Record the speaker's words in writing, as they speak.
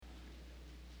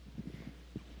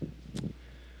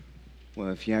Well,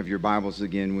 if you have your Bibles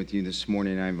again with you this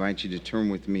morning, I invite you to turn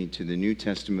with me to the New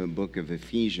Testament book of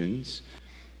Ephesians.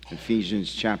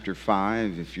 Ephesians chapter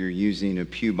 5. If you're using a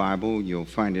Pew Bible, you'll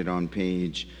find it on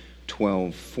page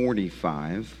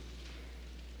 1245.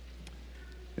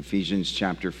 Ephesians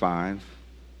chapter 5.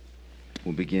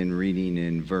 We'll begin reading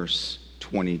in verse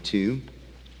 22.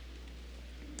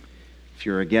 If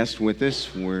you're a guest with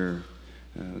us, we're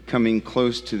coming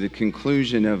close to the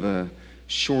conclusion of a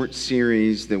short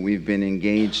series that we've been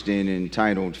engaged in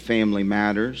entitled Family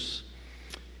Matters.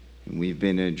 And we've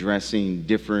been addressing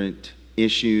different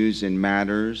issues and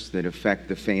matters that affect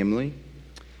the family.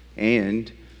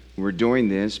 And we're doing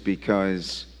this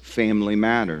because family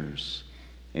matters.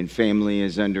 And family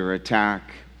is under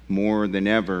attack more than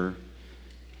ever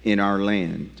in our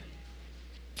land.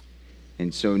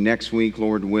 And so next week,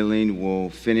 Lord willing, we'll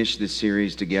finish the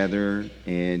series together.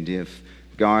 And if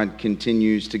God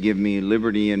continues to give me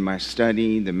liberty in my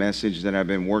study, the message that I've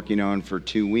been working on for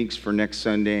 2 weeks for next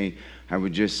Sunday, I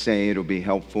would just say it'll be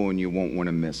helpful and you won't want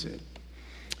to miss it.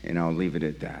 And I'll leave it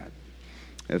at that.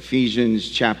 Ephesians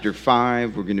chapter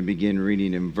 5, we're going to begin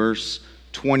reading in verse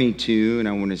 22, and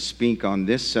I want to speak on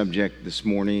this subject this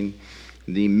morning,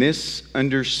 the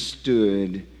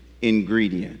misunderstood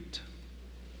ingredient.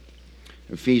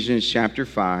 Ephesians chapter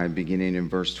 5, beginning in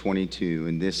verse 22,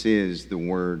 and this is the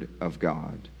word of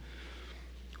God.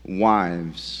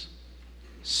 Wives,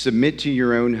 submit to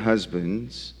your own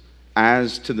husbands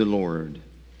as to the Lord.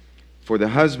 For the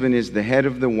husband is the head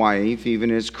of the wife,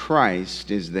 even as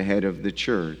Christ is the head of the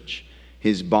church,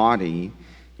 his body,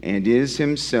 and is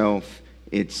himself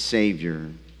its Savior.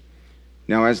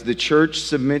 Now, as the church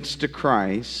submits to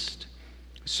Christ,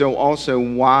 so also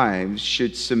wives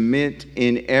should submit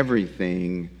in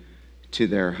everything to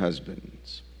their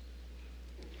husbands.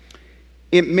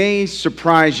 It may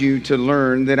surprise you to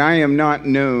learn that I am not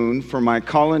known for my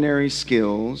culinary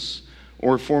skills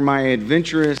or for my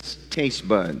adventurous taste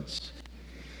buds.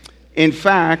 In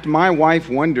fact, my wife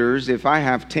wonders if I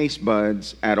have taste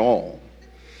buds at all.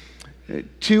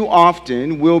 Too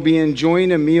often, we'll be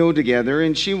enjoying a meal together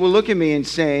and she will look at me and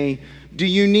say, "Do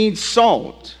you need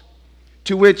salt?"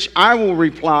 To which I will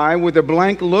reply with a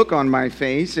blank look on my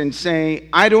face and say,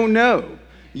 "I don't know.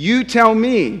 You tell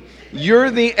me.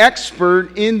 You're the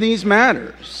expert in these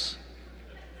matters."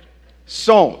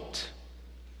 Salt.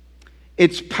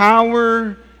 Its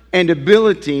power and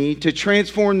ability to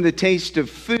transform the taste of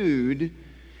food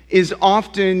is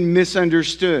often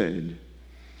misunderstood.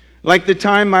 Like the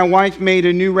time my wife made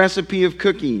a new recipe of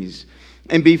cookies,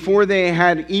 and before they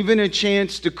had even a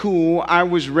chance to cool, I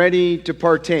was ready to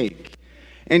partake.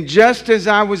 And just as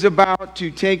I was about to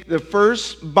take the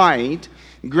first bite,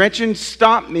 Gretchen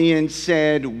stopped me and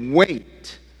said,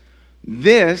 "Wait,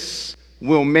 this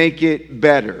will make it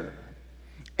better."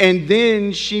 And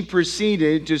then she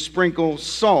proceeded to sprinkle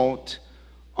salt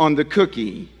on the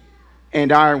cookie,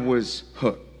 and I was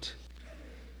hooked.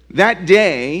 That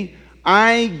day,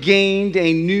 I gained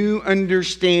a new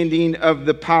understanding of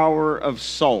the power of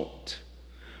salt.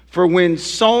 For when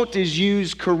salt is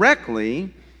used correctly,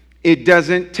 it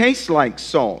doesn't taste like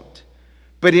salt,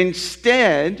 but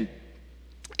instead,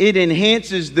 it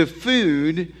enhances the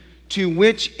food to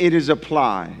which it is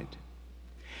applied.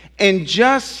 And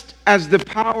just as the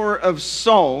power of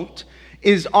salt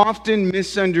is often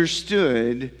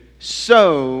misunderstood,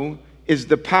 so is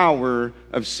the power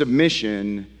of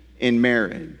submission in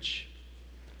marriage.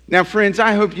 Now, friends,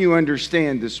 I hope you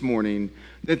understand this morning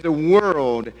that the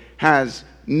world has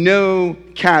no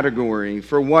category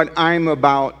for what I'm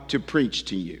about to preach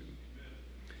to you.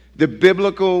 The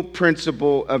biblical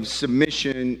principle of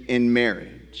submission in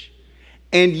marriage.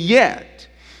 And yet,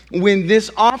 when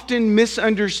this often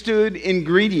misunderstood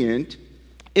ingredient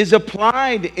is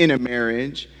applied in a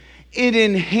marriage, it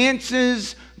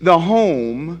enhances the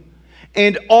home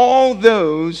and all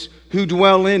those who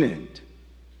dwell in it.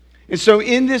 And so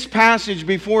in this passage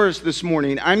before us this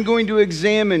morning, I'm going to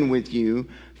examine with you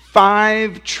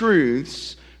 5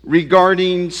 truths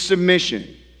regarding submission.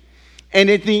 And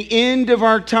at the end of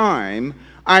our time,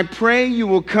 I pray you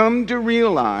will come to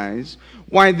realize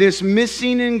why this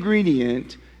missing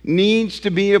ingredient needs to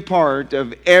be a part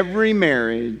of every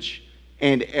marriage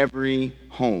and every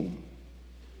home.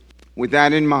 With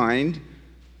that in mind,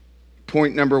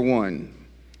 point number 1,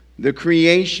 the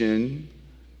creation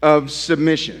of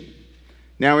submission.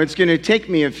 Now, it's going to take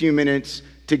me a few minutes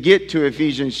to get to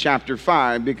Ephesians chapter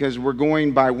 5 because we're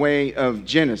going by way of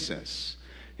Genesis.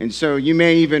 And so you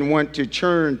may even want to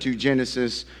turn to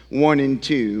Genesis 1 and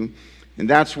 2, and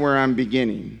that's where I'm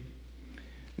beginning.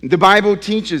 The Bible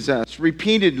teaches us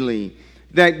repeatedly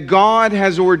that God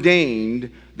has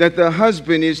ordained that the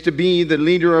husband is to be the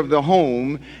leader of the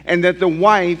home and that the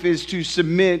wife is to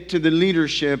submit to the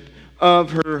leadership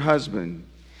of her husband.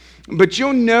 But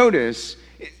you'll notice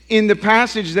in the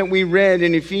passage that we read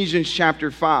in Ephesians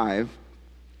chapter 5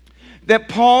 that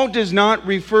Paul does not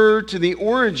refer to the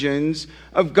origins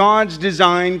of God's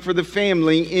design for the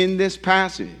family in this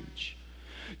passage.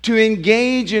 To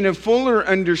engage in a fuller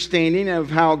understanding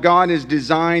of how God has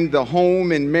designed the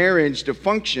home and marriage to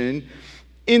function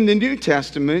in the New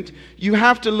Testament, you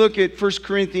have to look at 1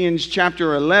 Corinthians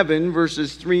chapter 11,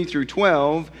 verses 3 through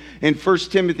 12, and 1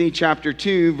 Timothy chapter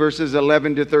 2, verses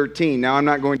 11 to 13. Now, I'm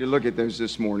not going to look at those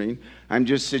this morning. I'm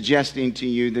just suggesting to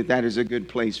you that that is a good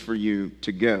place for you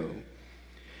to go.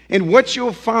 And what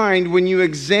you'll find when you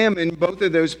examine both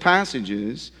of those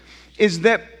passages is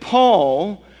that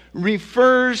Paul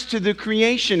refers to the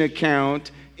creation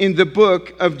account in the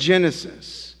book of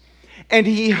Genesis. And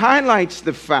he highlights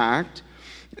the fact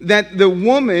that the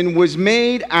woman was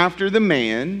made after the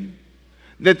man,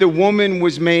 that the woman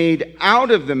was made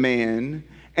out of the man,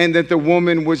 and that the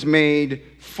woman was made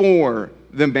for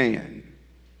the man.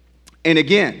 And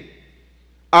again,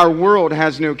 our world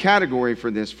has no category for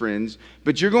this, friends,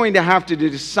 but you're going to have to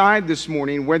decide this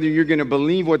morning whether you're going to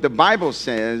believe what the Bible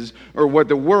says or what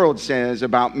the world says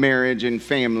about marriage and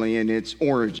family and its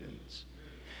origins.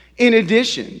 In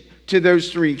addition to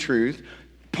those three truths,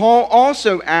 Paul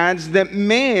also adds that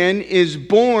man is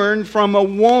born from a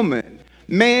woman.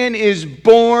 Man is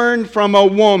born from a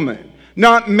woman,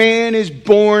 not man is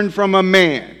born from a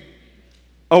man,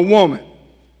 a woman.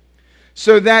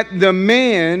 So that the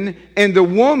man and the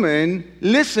woman,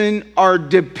 listen, are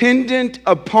dependent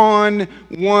upon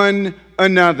one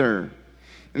another.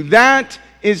 That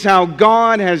is how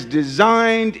God has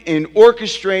designed and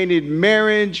orchestrated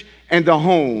marriage and the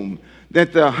home.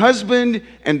 That the husband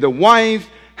and the wife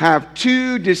have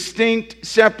two distinct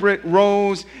separate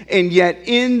roles, and yet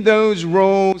in those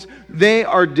roles, they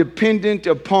are dependent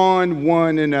upon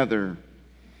one another.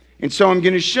 And so I'm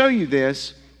going to show you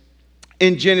this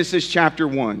in Genesis chapter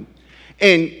 1.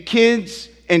 And kids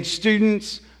and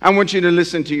students, I want you to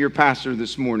listen to your pastor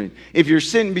this morning. If you're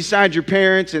sitting beside your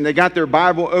parents and they got their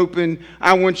Bible open,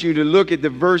 I want you to look at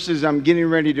the verses I'm getting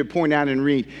ready to point out and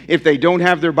read. If they don't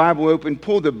have their Bible open,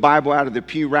 pull the Bible out of the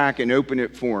pew rack and open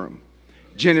it for them.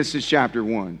 Genesis chapter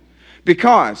 1.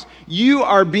 Because you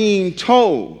are being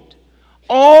told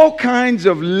all kinds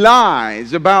of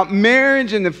lies about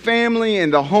marriage and the family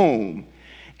and the home.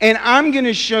 And I'm going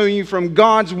to show you from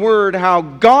God's word how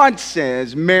God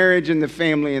says marriage and the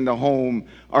family and the home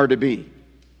are to be.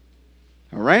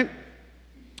 All right?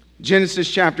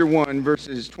 Genesis chapter 1,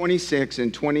 verses 26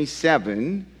 and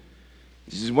 27.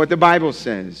 This is what the Bible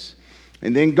says.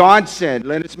 And then God said,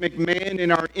 "Let us make man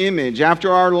in our image,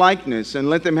 after our likeness, and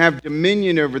let them have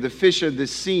dominion over the fish of the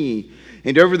sea,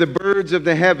 and over the birds of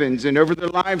the heavens, and over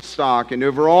the livestock, and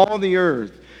over all the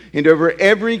earth, and over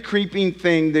every creeping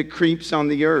thing that creeps on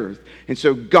the earth." And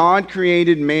so God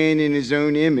created man in his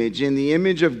own image. In the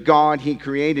image of God he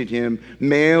created him.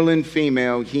 Male and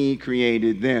female he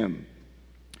created them.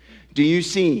 Do you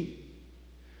see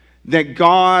that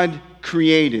God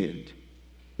created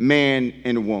man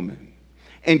and woman?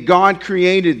 And God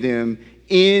created them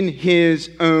in his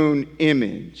own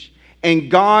image. And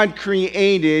God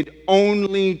created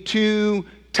only two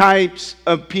types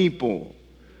of people: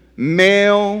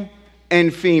 male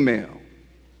and female.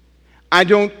 I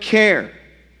don't care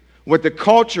what the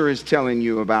culture is telling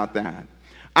you about that.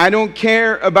 I don't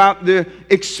care about the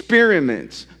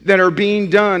experiments that are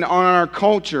being done on our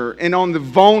culture and on the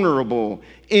vulnerable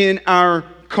in our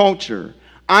culture.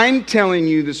 I'm telling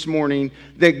you this morning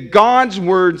that God's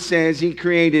word says he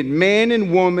created man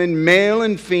and woman, male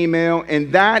and female,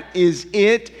 and that is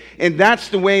it. And that's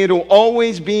the way it'll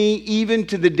always be, even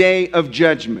to the day of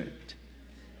judgment.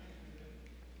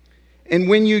 And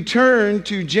when you turn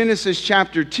to Genesis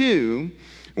chapter 2,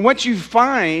 what you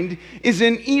find is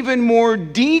an even more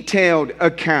detailed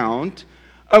account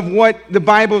of what the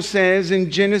Bible says in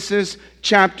Genesis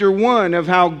chapter 1 of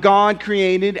how God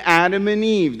created Adam and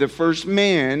Eve, the first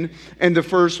man and the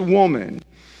first woman.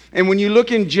 And when you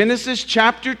look in Genesis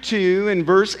chapter 2 and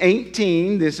verse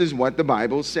 18, this is what the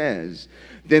Bible says.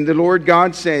 "Then the Lord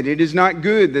God said, 'It is not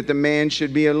good that the man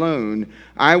should be alone.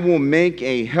 I will make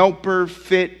a helper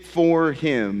fit for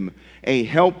him.'" A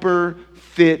helper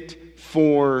fit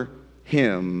for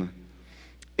him.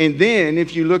 And then,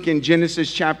 if you look in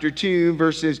Genesis chapter 2,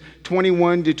 verses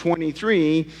 21 to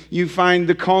 23, you find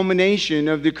the culmination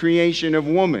of the creation of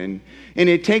woman. And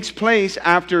it takes place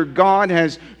after God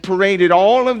has paraded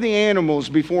all of the animals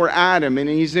before Adam, and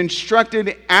he's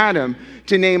instructed Adam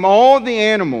to name all the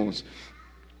animals.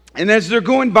 And as they're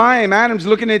going by him, Adam's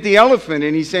looking at the elephant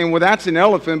and he's saying, well, that's an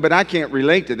elephant, but I can't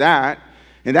relate to that.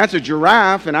 And that's a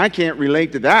giraffe, and I can't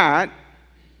relate to that.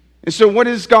 And so what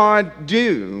does God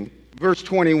do? Verse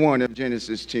 21 of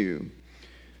Genesis 2.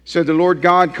 So the Lord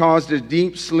God caused a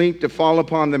deep sleep to fall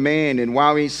upon the man, and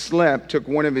while he slept, took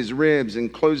one of his ribs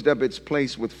and closed up its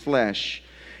place with flesh.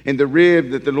 And the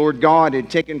rib that the Lord God had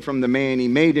taken from the man, he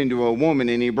made into a woman,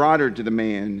 and he brought her to the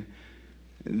man.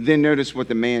 Then notice what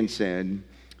the man said.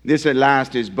 This at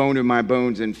last is bone of my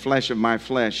bones and flesh of my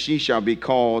flesh. She shall be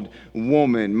called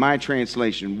woman. My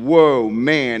translation, whoa,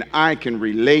 man, I can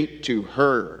relate to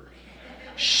her.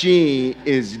 She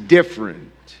is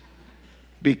different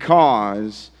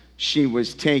because she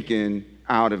was taken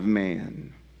out of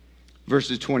man.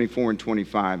 Verses 24 and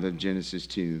 25 of Genesis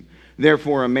 2.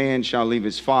 Therefore a man shall leave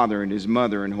his father and his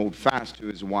mother and hold fast to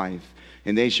his wife,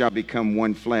 and they shall become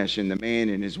one flesh. And the man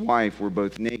and his wife were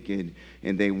both naked,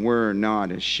 and they were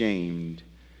not ashamed.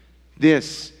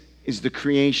 This is the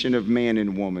creation of man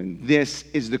and woman. This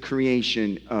is the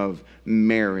creation of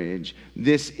marriage.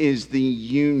 This is the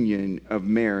union of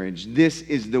marriage. This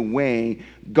is the way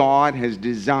God has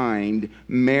designed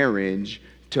marriage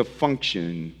to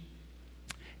function.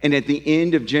 And at the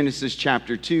end of Genesis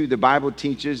chapter 2, the Bible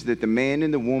teaches that the man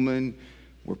and the woman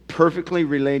were perfectly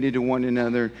related to one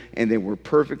another, and they were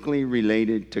perfectly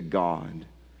related to God.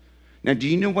 Now, do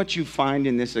you know what you find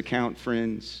in this account,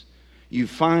 friends? You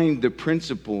find the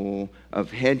principle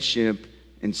of headship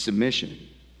and submission.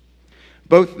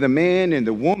 Both the man and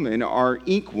the woman are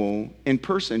equal in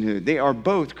personhood. They are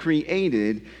both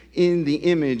created in the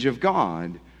image of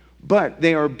God, but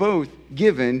they are both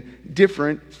given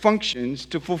different functions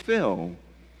to fulfill.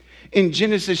 In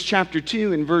Genesis chapter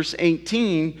 2 and verse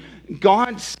 18,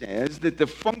 God says that the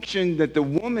function that the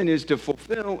woman is to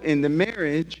fulfill in the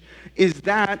marriage is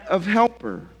that of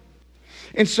helper.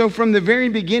 And so from the very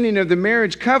beginning of the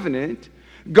marriage covenant,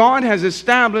 God has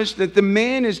established that the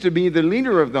man is to be the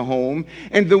leader of the home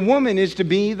and the woman is to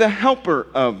be the helper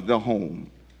of the home.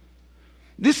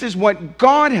 This is what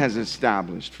God has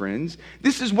established, friends.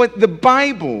 This is what the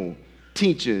Bible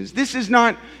teaches. This is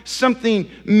not something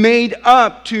made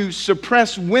up to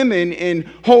suppress women and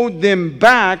hold them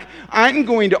back. I'm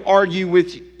going to argue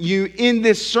with you in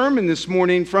this sermon this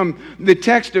morning from the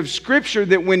text of Scripture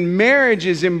that when marriage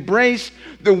is embraced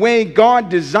the way God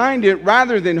designed it,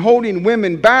 rather than holding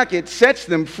women back, it sets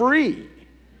them free.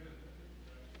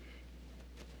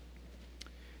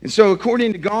 And so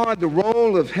according to God, the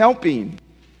role of helping,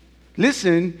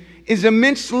 listen, is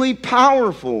immensely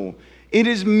powerful. It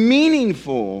is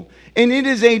meaningful, and it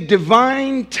is a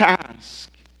divine task.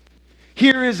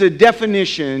 Here is a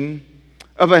definition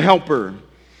of a helper.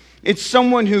 It's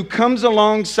someone who comes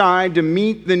alongside to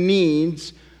meet the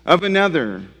needs of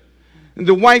another.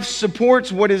 The wife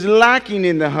supports what is lacking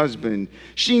in the husband.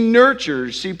 She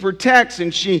nurtures, she protects,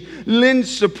 and she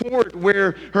lends support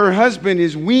where her husband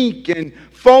is weak and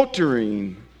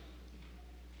faltering.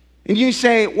 And you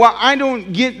say, well, I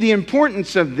don't get the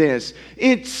importance of this.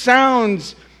 It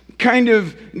sounds kind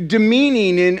of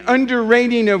demeaning and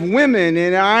underrating of women.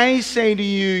 And I say to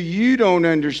you, you don't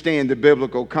understand the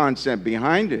biblical concept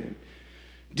behind it.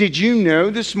 Did you know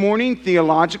this morning,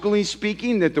 theologically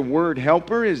speaking, that the word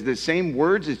helper is the same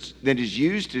word that is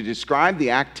used to describe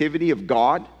the activity of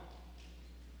God?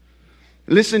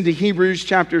 Listen to Hebrews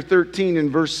chapter 13 and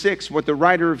verse 6, what the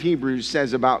writer of Hebrews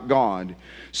says about God.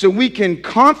 So we can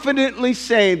confidently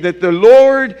say that the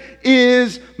Lord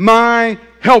is my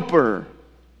helper.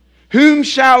 Whom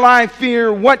shall I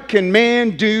fear? What can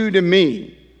man do to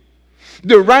me?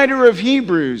 The writer of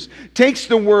Hebrews takes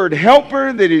the word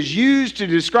helper that is used to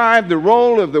describe the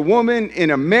role of the woman in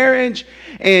a marriage,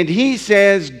 and he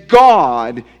says,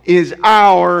 God is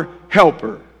our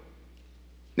helper.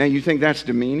 Now you think that's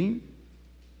demeaning?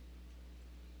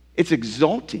 It's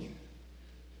exalting.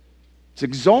 It's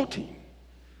exalting.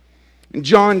 In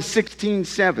John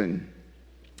 16:7,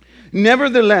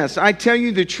 nevertheless, I tell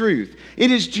you the truth.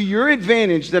 It is to your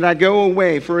advantage that I go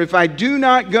away. For if I do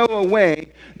not go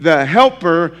away, the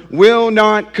helper will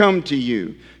not come to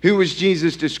you. Who was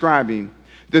Jesus describing?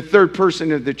 The third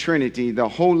person of the Trinity, the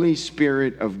Holy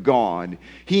Spirit of God.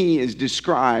 He is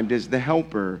described as the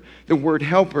helper. The word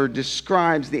helper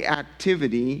describes the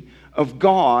activity of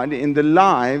God in the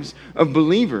lives of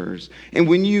believers. And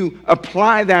when you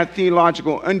apply that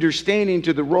theological understanding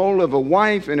to the role of a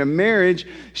wife in a marriage,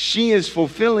 she is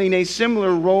fulfilling a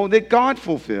similar role that God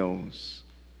fulfills.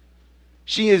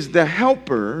 She is the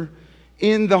helper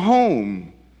in the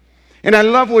home. And I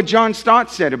love what John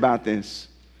Stott said about this.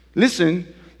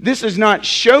 Listen, this is not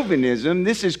chauvinism,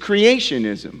 this is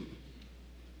creationism.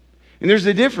 And there's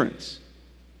a difference.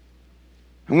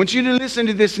 I want you to listen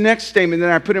to this next statement that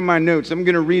I put in my notes. I'm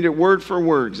going to read it word for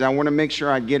word because I want to make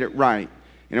sure I get it right.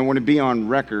 And I want to be on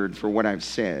record for what I've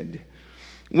said.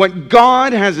 What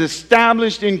God has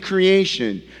established in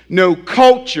creation, no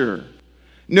culture,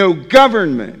 no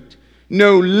government,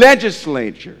 no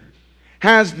legislature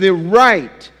has the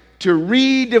right to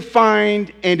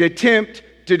redefine and attempt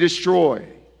to destroy.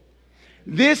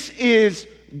 This is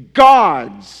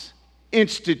God's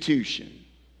institution,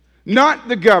 not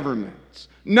the government's,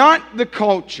 not the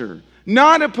culture,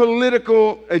 not a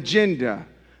political agenda.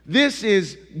 This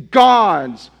is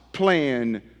God's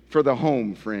plan for the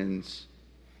home, friends.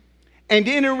 And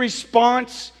in a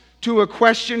response to a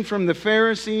question from the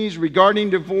Pharisees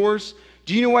regarding divorce,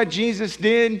 do you know what Jesus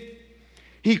did?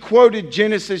 He quoted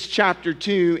Genesis chapter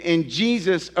 2, and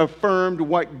Jesus affirmed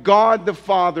what God the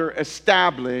Father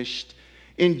established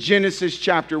in Genesis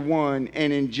chapter 1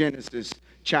 and in Genesis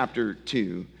chapter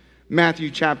 2. Matthew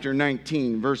chapter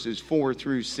 19, verses 4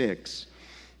 through 6.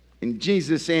 And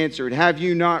Jesus answered, "Have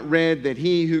you not read that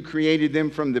he who created them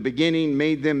from the beginning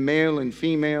made them male and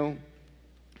female?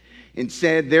 And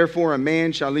said, therefore a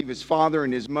man shall leave his father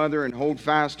and his mother and hold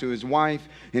fast to his wife,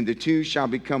 and the two shall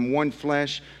become one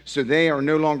flesh. So they are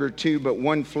no longer two, but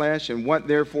one flesh. And what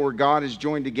therefore God has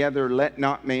joined together, let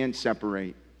not man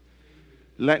separate."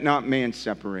 Let not man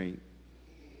separate.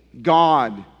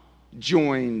 God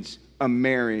joins a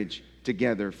marriage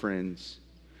together, friends.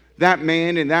 That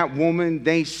man and that woman,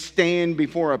 they stand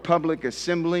before a public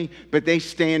assembly, but they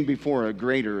stand before a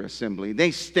greater assembly. They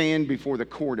stand before the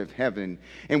court of heaven.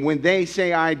 And when they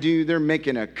say, "I do," they're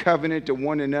making a covenant to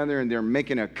one another, and they're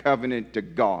making a covenant to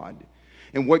God.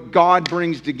 And what God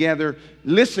brings together,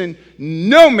 listen,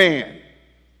 no man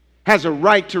has a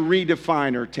right to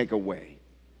redefine or take away.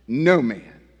 No man.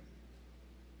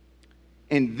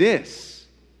 And this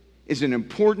is an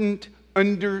important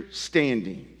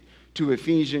understanding to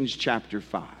Ephesians chapter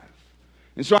 5.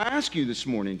 And so I ask you this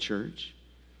morning, church,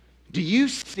 do you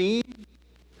see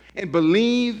and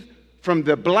believe from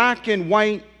the black and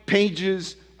white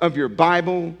pages of your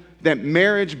Bible that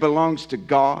marriage belongs to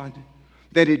God?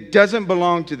 That it doesn't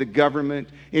belong to the government,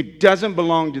 it doesn't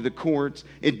belong to the courts,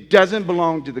 it doesn't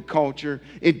belong to the culture,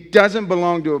 it doesn't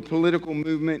belong to a political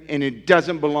movement, and it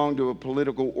doesn't belong to a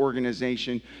political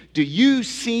organization. Do you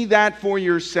see that for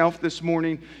yourself this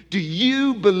morning? Do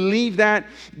you believe that?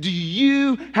 Do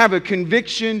you have a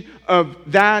conviction of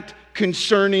that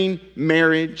concerning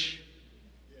marriage?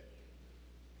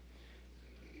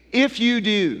 If you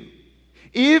do,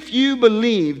 if you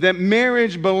believe that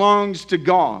marriage belongs to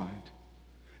God,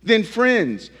 then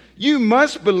friends, you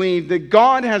must believe that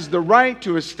God has the right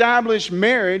to establish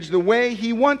marriage the way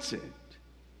He wants it.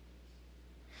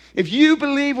 If you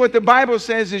believe what the Bible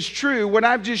says is true, what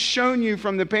I've just shown you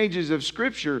from the pages of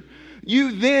Scripture,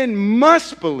 you then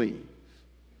must believe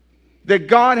that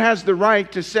God has the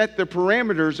right to set the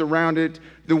parameters around it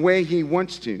the way He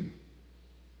wants to.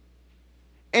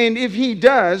 And if He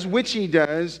does, which He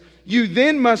does, you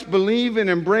then must believe and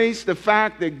embrace the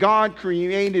fact that God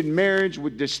created marriage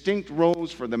with distinct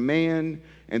roles for the man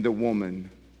and the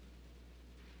woman.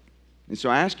 And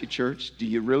so I ask you, church, do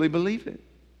you really believe it?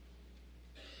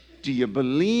 Do you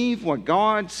believe what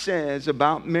God says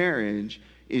about marriage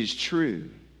is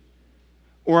true?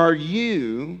 Or are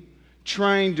you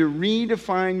trying to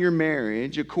redefine your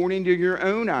marriage according to your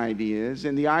own ideas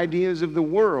and the ideas of the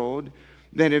world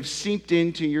that have seeped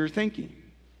into your thinking?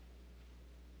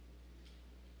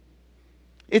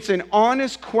 It's an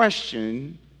honest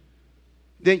question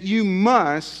that you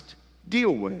must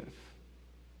deal with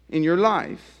in your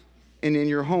life and in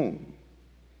your home.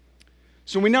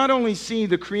 So we not only see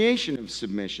the creation of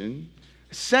submission,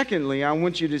 secondly, I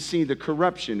want you to see the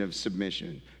corruption of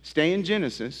submission. Stay in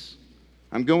Genesis.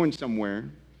 I'm going somewhere.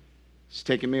 It's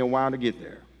taking me a while to get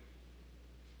there.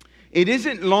 It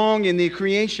isn't long in the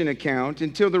creation account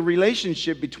until the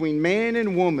relationship between man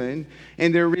and woman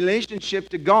and their relationship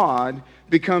to God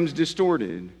becomes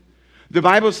distorted. The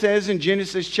Bible says in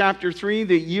Genesis chapter 3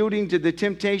 that yielding to the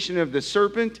temptation of the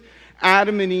serpent,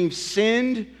 Adam and Eve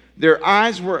sinned, their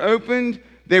eyes were opened,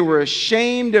 they were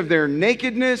ashamed of their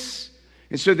nakedness,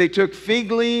 and so they took fig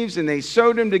leaves and they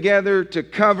sewed them together to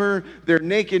cover their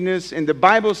nakedness. And the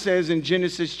Bible says in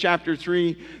Genesis chapter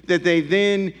 3 that they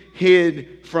then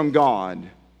hid from God.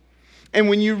 And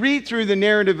when you read through the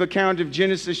narrative account of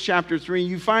Genesis chapter 3,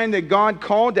 you find that God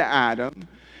called to Adam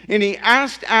and He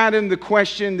asked Adam the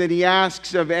question that He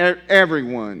asks of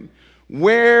everyone: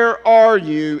 where are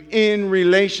you in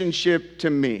relationship to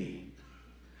me?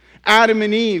 Adam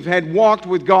and Eve had walked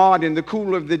with God in the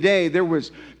cool of the day. There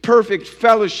was perfect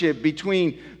fellowship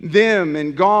between them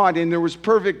and God, and there was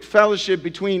perfect fellowship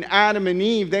between Adam and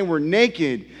Eve. They were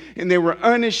naked and they were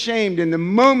unashamed. And the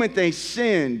moment they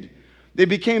sinned, they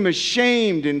became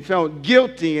ashamed and felt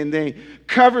guilty, and they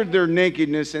covered their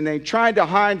nakedness and they tried to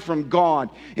hide from God.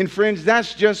 And friends,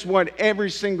 that's just what every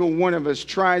single one of us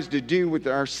tries to do with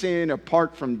our sin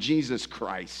apart from Jesus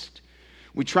Christ.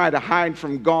 We try to hide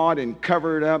from God and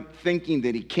cover it up, thinking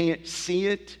that He can't see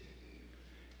it.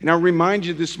 And I'll remind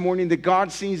you this morning that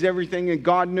God sees everything and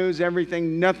God knows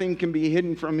everything. Nothing can be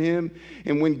hidden from Him.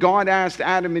 And when God asked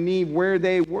Adam and Eve where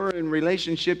they were in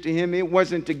relationship to Him, it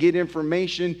wasn't to get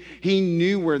information. He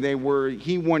knew where they were.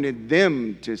 He wanted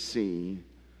them to see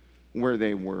where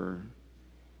they were.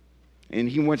 And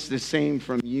He wants the same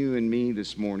from you and me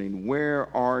this morning.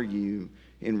 Where are you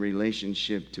in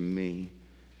relationship to me?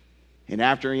 And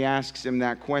after He asks him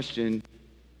that question,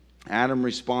 Adam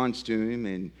responds to him,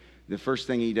 and the first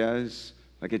thing he does,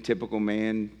 like a typical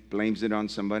man, blames it on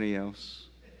somebody else.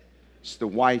 It's the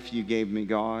wife you gave me,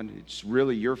 God. It's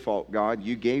really your fault, God.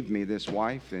 You gave me this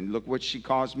wife, and look what she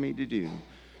caused me to do.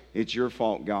 It's your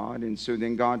fault, God. And so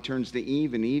then God turns to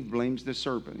Eve, and Eve blames the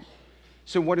serpent.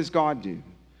 So what does God do?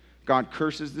 God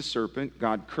curses the serpent.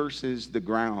 God curses the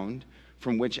ground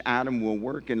from which Adam will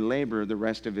work and labor the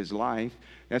rest of his life.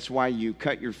 That's why you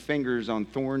cut your fingers on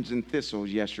thorns and thistles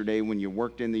yesterday when you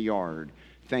worked in the yard.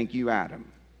 Thank you, Adam.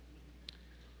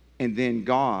 And then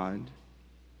God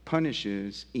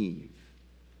punishes Eve.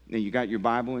 Now, you got your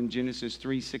Bible in Genesis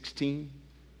 3:16?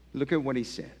 Look at what He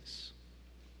says.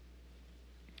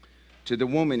 To the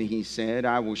woman He said,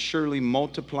 I will surely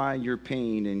multiply your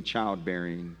pain in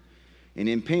childbearing, and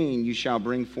in pain you shall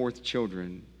bring forth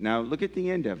children. Now, look at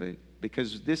the end of it,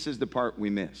 because this is the part we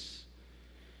miss.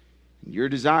 Your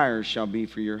desires shall be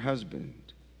for your husband,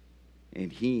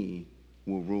 and he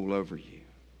will rule over you.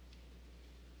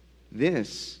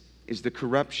 This is the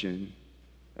corruption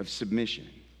of submission.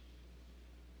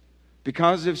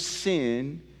 Because of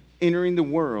sin entering the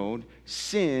world,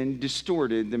 sin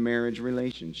distorted the marriage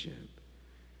relationship.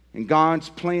 And God's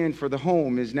plan for the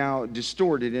home is now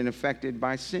distorted and affected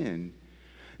by sin.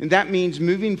 And that means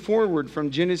moving forward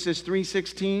from Genesis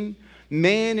 3:16,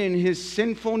 man in his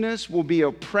sinfulness will be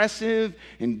oppressive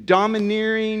and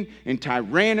domineering and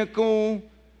tyrannical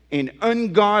and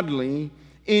ungodly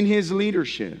in his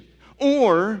leadership.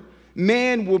 Or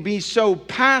man will be so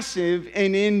passive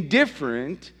and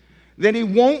indifferent that he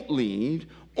won't lead.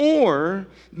 Or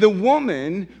the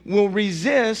woman will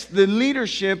resist the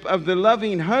leadership of the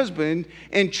loving husband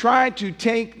and try to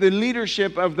take the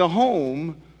leadership of the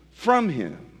home from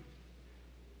him.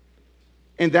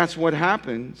 And that's what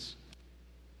happens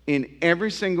in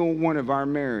every single one of our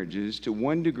marriages to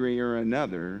one degree or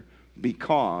another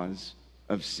because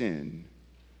of sin.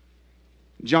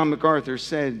 John MacArthur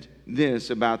said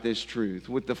this about this truth.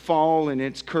 With the fall and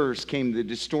its curse came the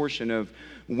distortion of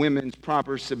women's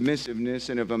proper submissiveness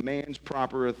and of a man's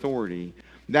proper authority.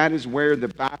 That is where the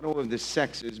battle of the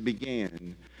sexes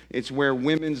began. It's where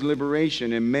women's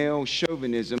liberation and male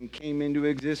chauvinism came into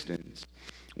existence.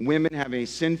 Women have a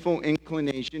sinful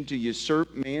inclination to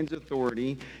usurp man's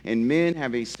authority, and men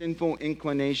have a sinful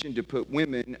inclination to put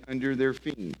women under their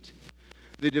feet.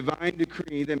 The divine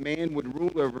decree that man would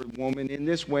rule over woman in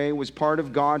this way was part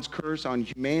of God's curse on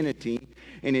humanity,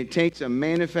 and it takes a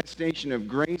manifestation of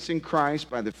grace in Christ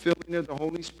by the filling of the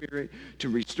Holy Spirit to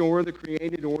restore the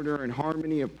created order and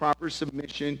harmony of proper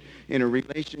submission in a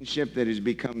relationship that has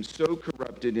become so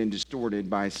corrupted and distorted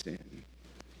by sin.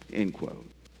 End quote.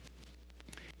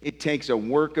 It takes a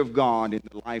work of God in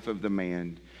the life of the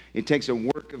man. It takes a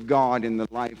work of God in the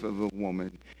life of a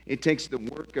woman. It takes the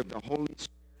work of the Holy Spirit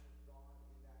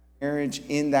marriage,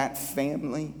 in that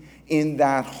family, in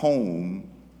that home,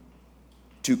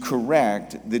 to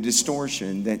correct the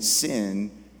distortion that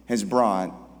sin has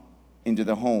brought into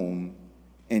the home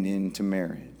and into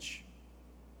marriage.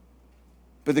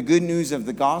 But the good news of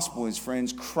the gospel is,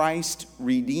 friends, Christ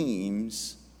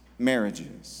redeems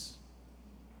marriages.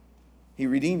 He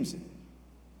redeems it.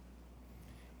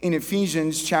 In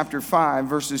Ephesians chapter 5,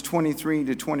 verses 23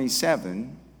 to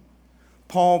 27,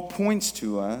 Paul points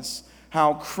to us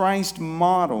how Christ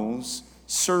models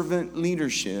servant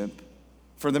leadership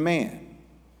for the man.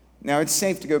 Now, it's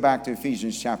safe to go back to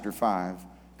Ephesians chapter 5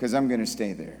 because I'm going to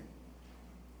stay there.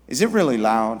 Is it really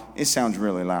loud? It sounds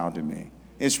really loud to me.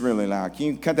 It's really loud. Can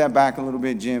you cut that back a little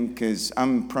bit, Jim? Because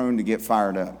I'm prone to get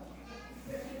fired up.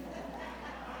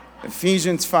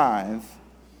 Ephesians 5,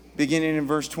 beginning in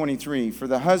verse 23. For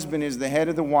the husband is the head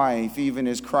of the wife, even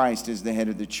as Christ is the head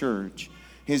of the church,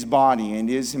 his body, and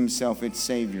is himself its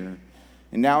Savior.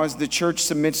 And now as the church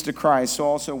submits to Christ, so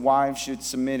also wives should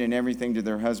submit in everything to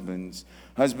their husbands.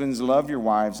 Husbands, love your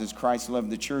wives as Christ loved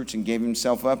the church and gave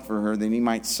himself up for her, that he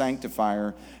might sanctify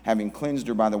her, having cleansed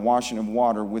her by the washing of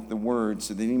water with the word,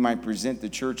 so that he might present the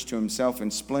church to himself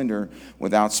in splendor,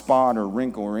 without spot or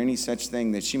wrinkle or any such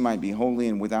thing, that she might be holy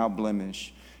and without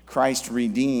blemish. Christ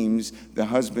redeems the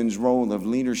husband's role of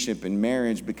leadership in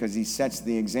marriage because he sets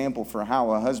the example for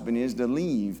how a husband is to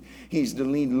lead. He's to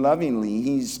lead lovingly.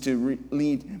 He's to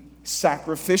lead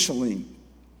sacrificially.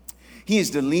 He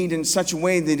is to lead in such a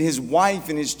way that his wife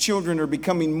and his children are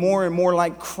becoming more and more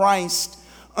like Christ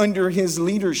under his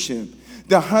leadership.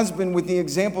 The husband, with the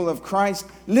example of Christ,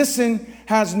 listen,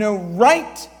 has no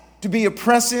right to be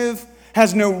oppressive,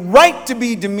 has no right to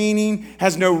be demeaning,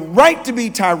 has no right to be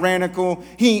tyrannical.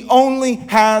 He only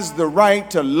has the right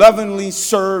to lovingly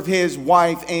serve his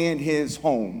wife and his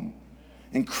home.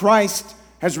 And Christ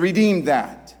has redeemed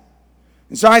that.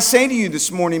 And so I say to you this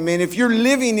morning, men, if you're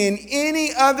living in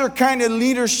any other kind of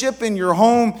leadership in your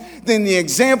home than the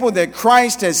example that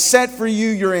Christ has set for you,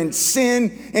 you're in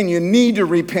sin and you need to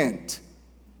repent.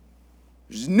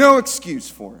 There's no excuse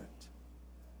for it.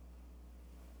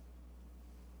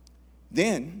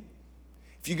 Then,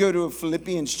 if you go to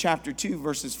Philippians chapter 2,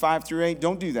 verses 5 through 8,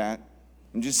 don't do that.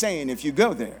 I'm just saying, if you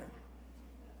go there,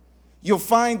 you'll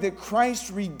find that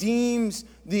Christ redeems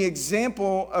the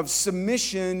example of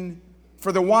submission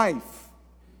for the wife.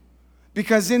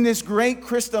 Because in this great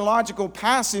Christological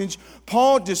passage,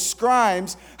 Paul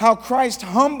describes how Christ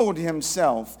humbled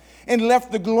himself and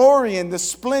left the glory and the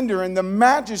splendor and the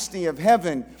majesty of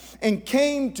heaven and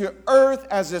came to earth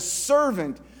as a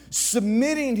servant,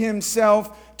 submitting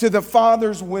himself to the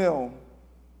Father's will.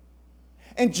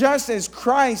 And just as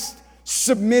Christ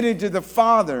submitted to the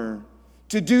Father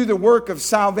to do the work of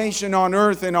salvation on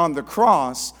earth and on the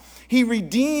cross, he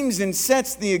redeems and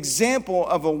sets the example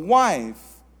of a wife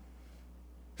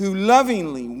who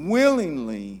lovingly,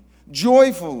 willingly,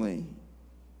 joyfully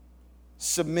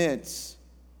submits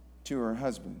to her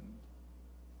husband.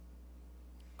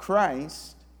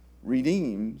 Christ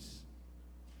redeems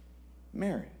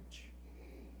marriage.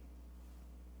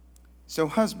 So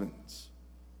husbands,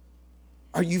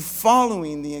 are you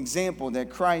following the example that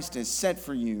Christ has set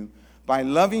for you by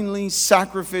lovingly,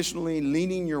 sacrificially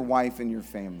leading your wife and your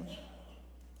family?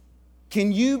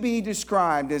 Can you be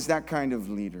described as that kind of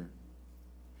leader?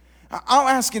 I'll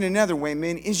ask it another way,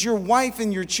 men. Is your wife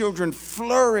and your children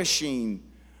flourishing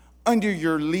under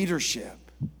your leadership?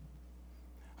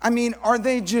 I mean, are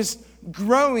they just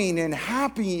growing and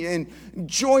happy and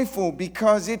joyful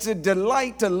because it's a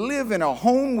delight to live in a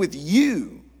home with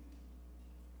you?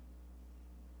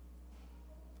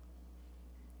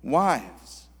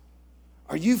 Wives,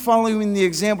 are you following the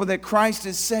example that Christ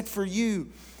has set for you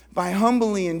by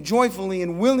humbly and joyfully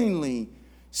and willingly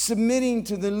submitting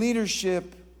to the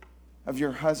leadership of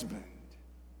your husband?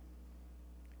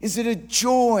 Is it a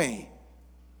joy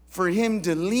for him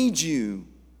to lead you?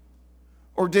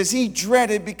 Or does he dread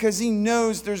it because he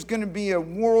knows there's going to be a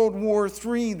World War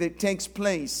III that takes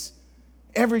place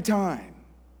every time?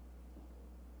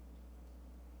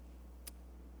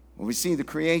 Well, we see the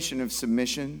creation of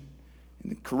submission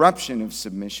and the corruption of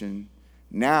submission.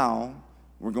 Now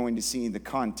we're going to see the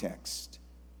context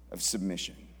of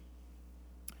submission.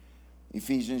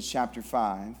 Ephesians chapter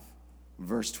 5,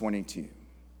 verse 22.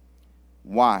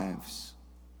 Wives,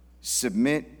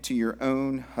 submit to your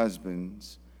own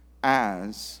husbands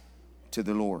as to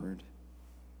the Lord.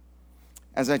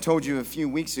 As I told you a few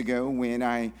weeks ago when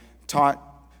I taught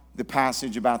the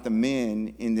passage about the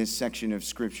men in this section of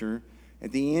Scripture,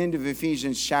 at the end of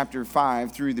Ephesians chapter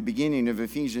 5 through the beginning of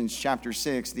Ephesians chapter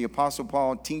 6, the Apostle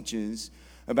Paul teaches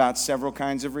about several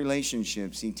kinds of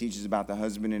relationships. He teaches about the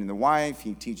husband and the wife.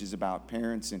 He teaches about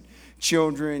parents and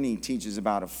children. He teaches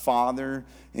about a father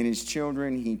and his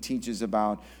children. He teaches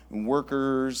about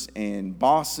workers and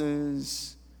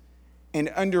bosses. And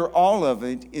under all of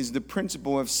it is the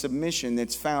principle of submission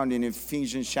that's found in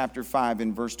Ephesians chapter 5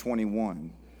 and verse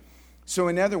 21. So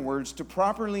in other words, to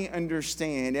properly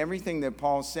understand everything that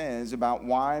Paul says about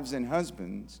wives and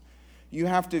husbands, you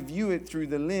have to view it through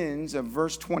the lens of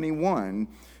verse 21,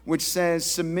 which says,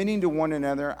 submitting to one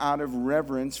another out of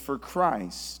reverence for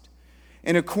Christ.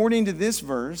 And according to this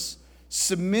verse,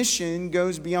 submission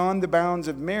goes beyond the bounds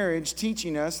of marriage,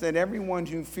 teaching us that everyone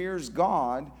who fears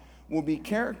God will be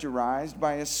characterized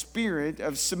by a spirit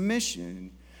of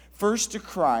submission, first to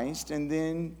Christ and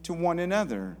then to one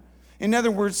another. In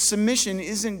other words, submission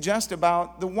isn't just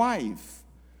about the wife.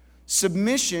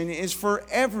 Submission is for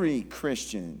every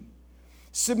Christian.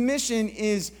 Submission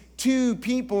is two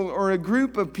people or a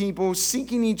group of people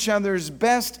seeking each other's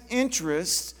best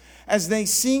interests as they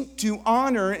seek to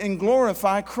honor and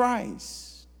glorify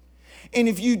Christ. And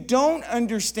if you don't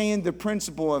understand the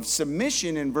principle of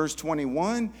submission in verse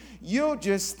 21, you'll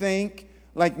just think,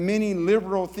 like many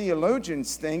liberal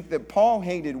theologians think, that Paul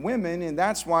hated women, and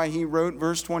that's why he wrote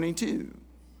verse 22.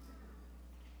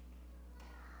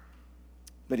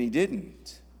 But he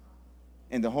didn't.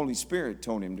 And the Holy Spirit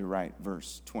told him to write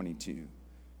verse 22.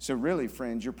 So really,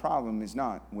 friends, your problem is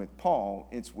not with Paul,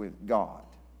 it's with God.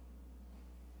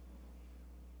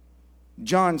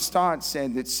 John Stott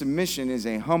said that submission is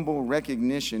a humble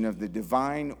recognition of the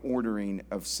divine ordering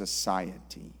of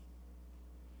society.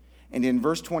 And in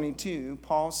verse 22,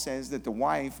 Paul says that the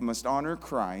wife must honor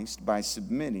Christ by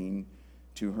submitting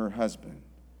to her husband.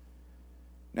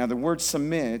 Now, the word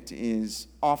submit is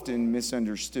often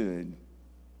misunderstood.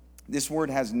 This word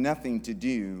has nothing to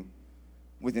do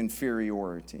with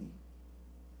inferiority.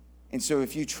 And so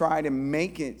if you try to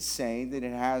make it say that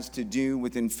it has to do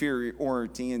with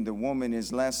inferiority and the woman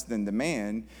is less than the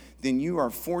man, then you are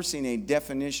forcing a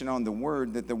definition on the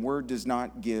word that the word does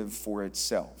not give for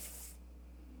itself.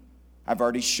 I've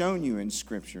already shown you in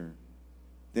Scripture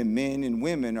that men and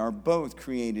women are both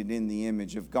created in the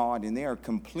image of God, and they are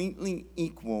completely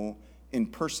equal in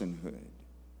personhood.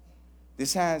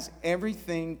 This has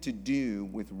everything to do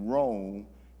with role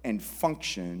and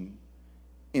function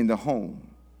in the home.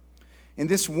 And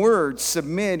this word,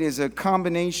 submit, is a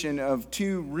combination of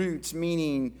two roots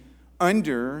meaning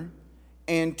under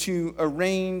and to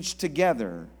arrange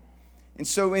together. And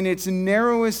so in its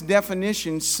narrowest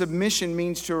definition, submission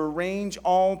means to arrange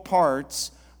all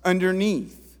parts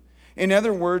underneath. In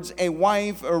other words, a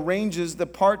wife arranges the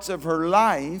parts of her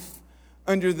life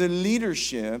under the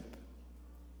leadership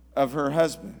of her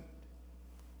husband.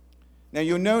 Now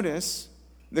you'll notice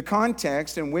the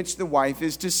context in which the wife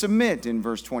is to submit in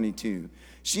verse 22.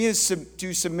 She is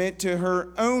to submit to her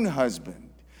own husband,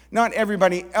 not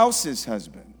everybody else's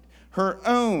husband, her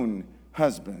own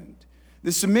husband.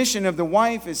 The submission of the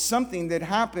wife is something that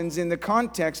happens in the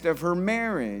context of her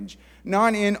marriage,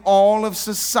 not in all of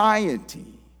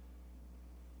society.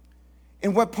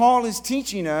 And what Paul is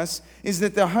teaching us is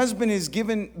that the husband has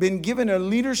been given a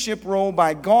leadership role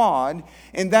by God,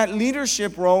 and that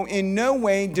leadership role in no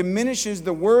way diminishes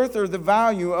the worth or the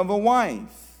value of a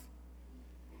wife.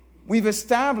 We've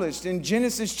established in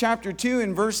Genesis chapter 2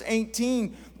 and verse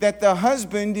 18 that the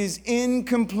husband is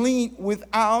incomplete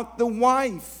without the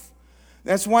wife.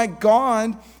 That's why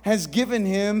God has given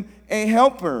him a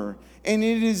helper. And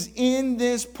it is in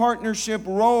this partnership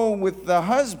role with the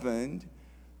husband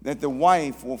that the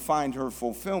wife will find her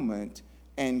fulfillment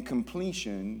and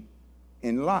completion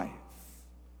in life.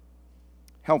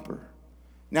 Helper.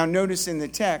 Now notice in the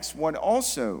text what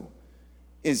also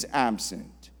is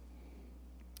absent.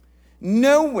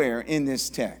 Nowhere in this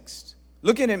text,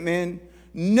 look at it, men,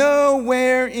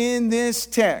 nowhere in this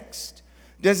text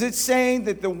does it say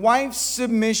that the wife's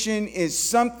submission is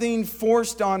something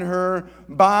forced on her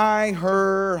by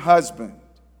her husband.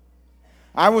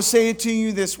 I will say it to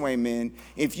you this way, men.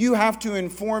 If you have to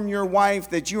inform your wife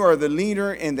that you are the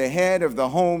leader and the head of the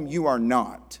home, you are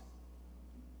not.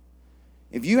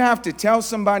 If you have to tell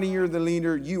somebody you're the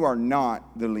leader, you are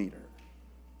not the leader.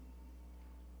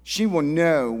 She will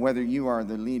know whether you are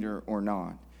the leader or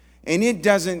not. And it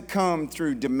doesn't come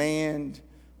through demand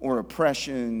or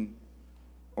oppression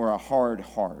or a hard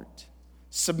heart.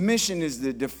 Submission is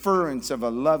the deference of a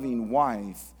loving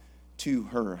wife to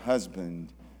her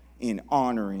husband in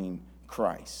honoring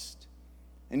Christ.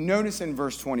 And notice in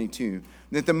verse 22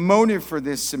 that the motive for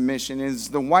this submission is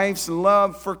the wife's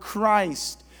love for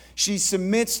Christ. She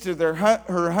submits to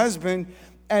her husband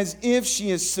as if she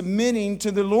is submitting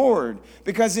to the Lord.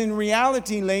 Because in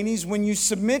reality, ladies, when you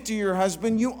submit to your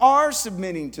husband, you are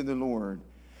submitting to the Lord.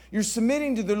 You're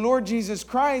submitting to the Lord Jesus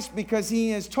Christ because he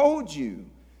has told you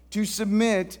to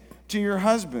submit to your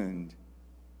husband.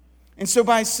 And so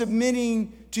by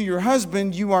submitting to your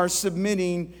husband, you are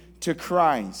submitting to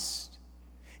Christ.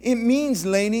 It means,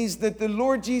 ladies, that the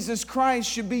Lord Jesus Christ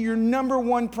should be your number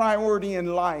one priority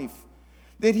in life,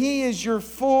 that he is your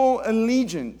full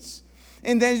allegiance.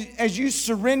 And that as you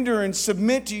surrender and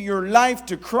submit to your life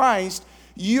to Christ,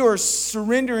 you are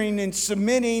surrendering and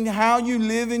submitting how you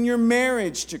live in your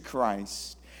marriage to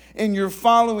Christ. And you're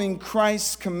following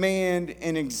Christ's command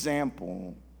and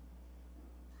example.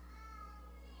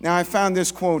 Now, I found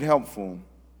this quote helpful.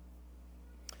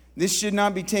 This should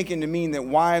not be taken to mean that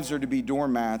wives are to be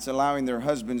doormats, allowing their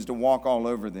husbands to walk all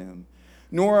over them.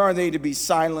 Nor are they to be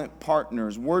silent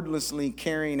partners, wordlessly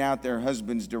carrying out their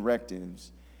husband's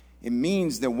directives. It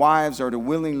means that wives are to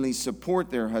willingly support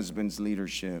their husband's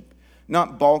leadership,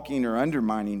 not balking or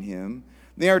undermining him.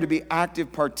 They are to be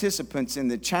active participants in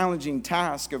the challenging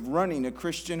task of running a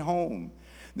Christian home.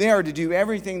 They are to do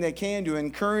everything they can to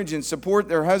encourage and support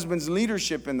their husband's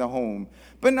leadership in the home,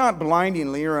 but not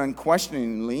blindingly or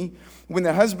unquestioningly. When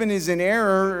the husband is in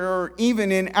error or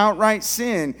even in outright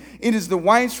sin, it is the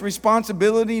wife's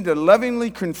responsibility to lovingly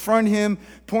confront him,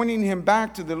 pointing him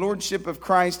back to the lordship of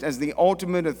Christ as the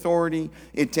ultimate authority.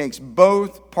 It takes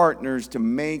both partners to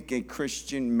make a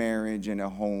Christian marriage and a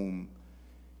home.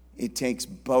 It takes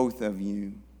both of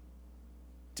you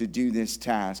to do this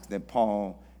task that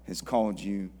Paul has called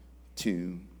you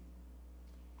to.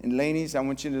 And ladies, I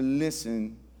want you to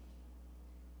listen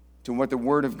to what the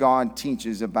Word of God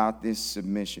teaches about this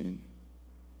submission.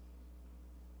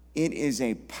 It is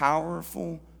a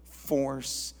powerful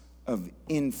force of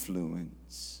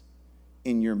influence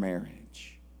in your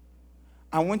marriage.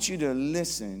 I want you to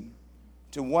listen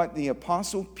to what the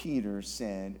Apostle Peter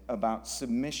said about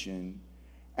submission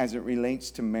as it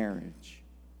relates to marriage.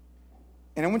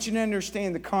 And I want you to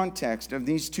understand the context of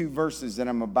these two verses that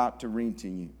I'm about to read to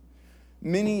you.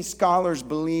 Many scholars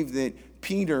believe that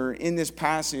Peter, in this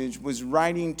passage, was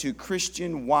writing to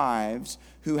Christian wives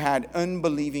who had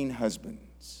unbelieving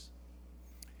husbands.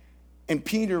 And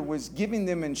Peter was giving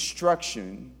them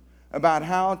instruction about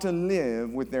how to live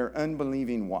with their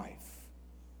unbelieving wife.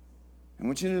 I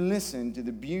want you to listen to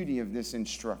the beauty of this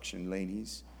instruction,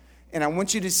 ladies. And I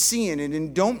want you to see in it,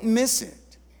 and don't miss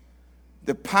it,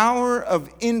 the power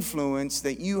of influence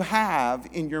that you have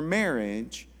in your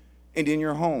marriage and in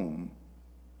your home.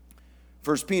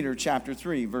 1 Peter chapter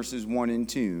 3, verses 1 and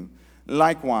 2.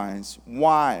 Likewise,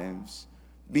 wives,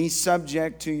 be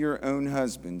subject to your own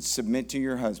husbands, submit to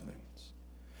your husbands,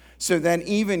 so that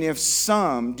even if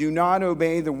some do not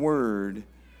obey the word,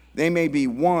 they may be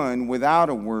won without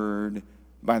a word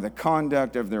by the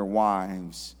conduct of their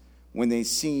wives when they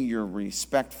see your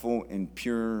respectful and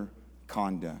pure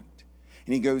conduct.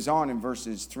 And he goes on in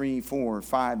verses 3, 4,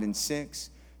 5, and 6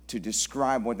 to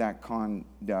describe what that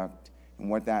conduct and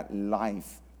what that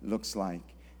life looks like.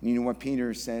 And you know what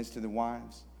Peter says to the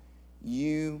wives?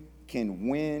 You can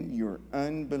win your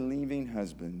unbelieving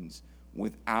husbands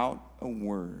without a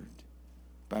word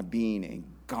by being a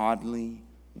godly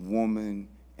woman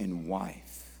and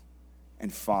wife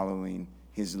and following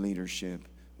his leadership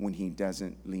when he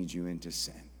doesn't lead you into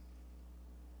sin.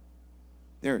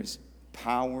 There is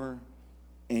power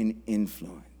and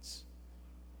influence.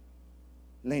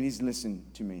 Ladies, listen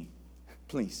to me.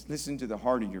 Please, listen to the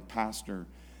heart of your pastor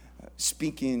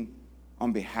speaking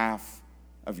on behalf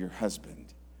of your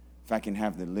husband, if I can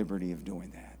have the liberty of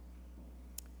doing that.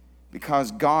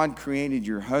 Because God created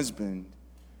your husband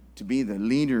to be the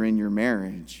leader in your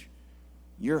marriage,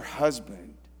 your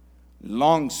husband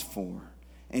longs for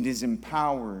and is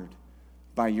empowered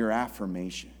by your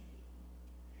affirmation.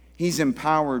 He's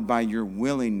empowered by your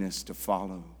willingness to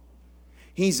follow.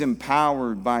 He's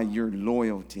empowered by your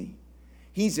loyalty.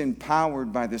 He's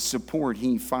empowered by the support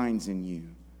he finds in you.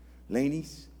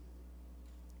 Ladies,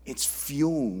 it's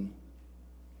fuel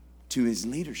to his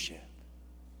leadership.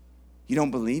 You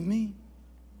don't believe me?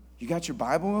 You got your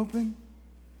Bible open?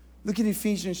 Look at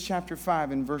Ephesians chapter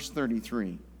 5 and verse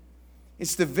 33.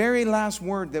 It's the very last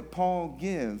word that Paul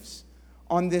gives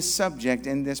on this subject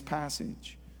in this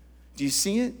passage. Do you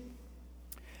see it?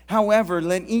 However,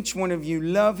 let each one of you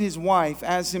love his wife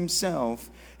as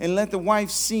himself, and let the wife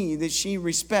see that she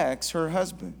respects her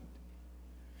husband.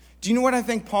 Do you know what I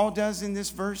think Paul does in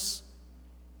this verse?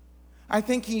 I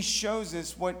think he shows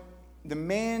us what the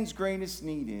man's greatest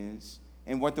need is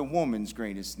and what the woman's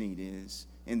greatest need is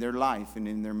in their life and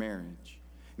in their marriage.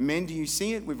 Men, do you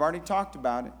see it? We've already talked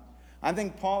about it. I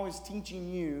think Paul is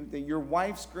teaching you that your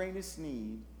wife's greatest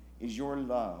need is your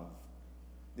love.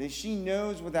 That she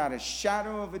knows without a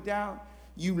shadow of a doubt,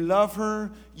 you love her,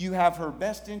 you have her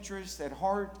best interests at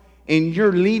heart, and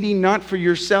you're leading not for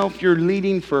yourself, you're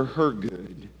leading for her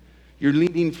good. You're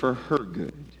leading for her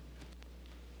good.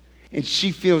 And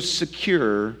she feels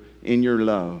secure in your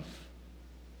love.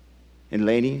 And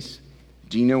ladies,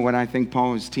 do you know what I think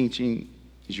Paul is teaching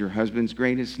is your husband's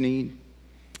greatest need?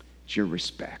 It's your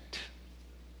respect.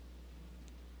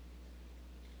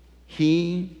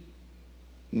 He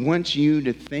wants you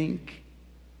to think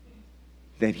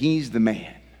that he's the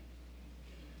man.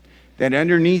 That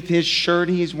underneath his shirt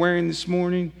he's wearing this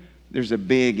morning, there's a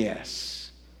big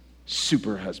S.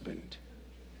 Super husband.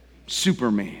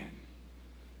 Superman.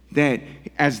 That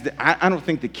I don't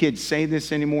think the kids say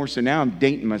this anymore, so now I'm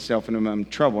dating myself and I'm in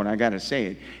trouble and I got to say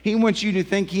it. He wants you to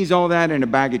think he's all that in a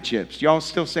bag of chips. Y'all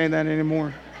still say that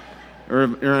anymore? Or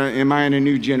am I in a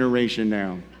new generation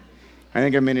now? I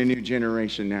think I'm in a new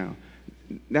generation now.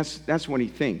 That's what he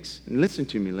thinks. And listen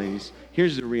to me, ladies.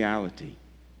 Here's the reality.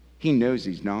 He knows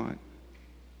he's not.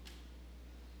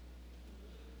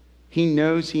 He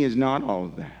knows he is not all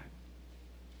of that.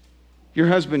 Your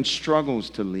husband struggles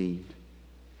to lead.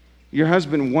 Your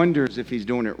husband wonders if he's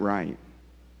doing it right.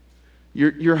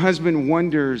 Your husband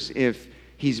wonders if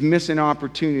he's missing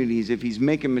opportunities, if he's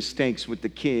making mistakes with the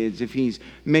kids, if he's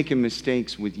making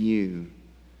mistakes with you.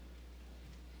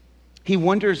 He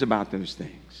wonders about those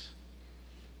things.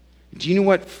 Do you know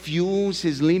what fuels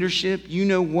his leadership? You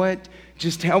know what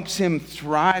just helps him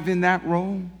thrive in that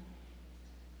role?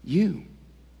 You.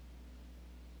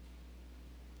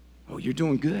 Oh, you're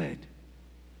doing good.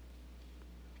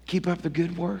 Keep up the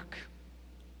good work.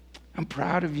 I'm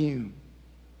proud of you.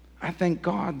 I thank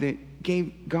God that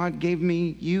God gave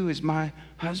me you as my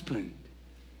husband.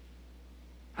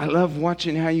 I love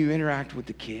watching how you interact with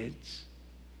the kids.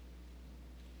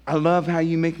 I love how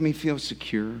you make me feel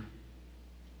secure.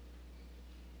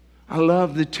 I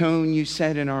love the tone you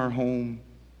set in our home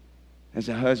as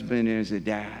a husband and as a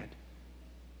dad.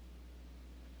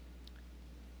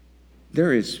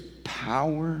 There is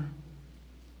power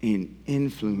and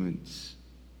influence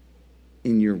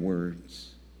in your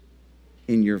words,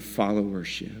 in your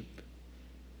followership,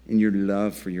 in your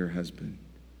love for your husband.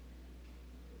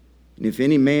 And if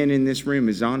any man in this room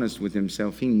is honest with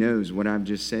himself, he knows what I've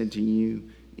just said to you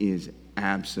is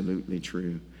absolutely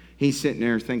true. He's sitting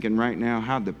there thinking right now,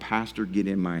 how'd the pastor get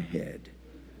in my head?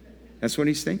 That's what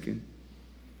he's thinking.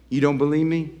 You don't believe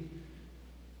me?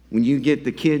 When you get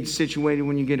the kids situated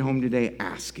when you get home today,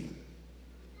 ask him.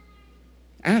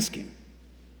 Ask him.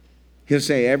 He'll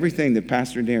say everything that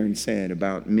Pastor Darren said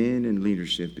about men and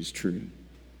leadership is true.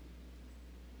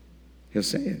 He'll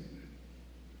say it.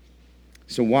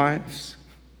 So wives,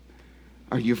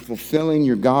 are you fulfilling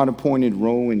your God-appointed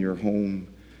role in your home?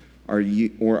 Or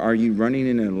are you running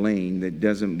in a lane that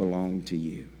doesn't belong to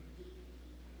you?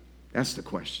 That's the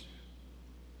question,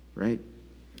 right?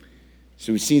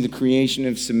 So we see the creation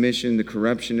of submission, the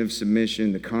corruption of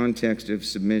submission, the context of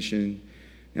submission.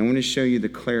 And I want to show you the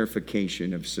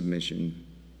clarification of submission.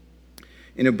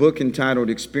 In a book entitled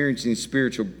Experiencing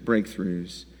Spiritual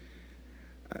Breakthroughs,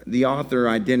 the author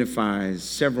identifies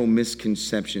several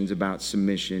misconceptions about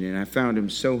submission, and I found him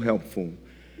so helpful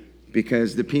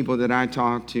because the people that I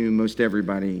talk to, most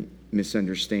everybody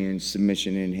misunderstands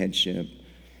submission and headship.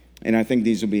 And I think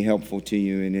these will be helpful to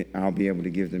you, and I'll be able to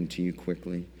give them to you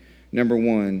quickly. Number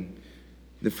one,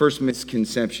 the first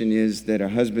misconception is that a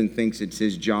husband thinks it's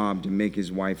his job to make his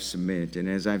wife submit. And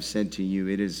as I've said to you,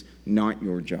 it is not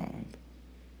your job.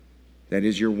 That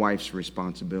is your wife's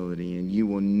responsibility. And you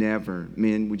will never,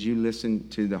 men, would you listen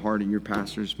to the heart of your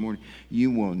pastor this morning?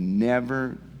 You will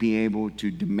never be able to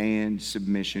demand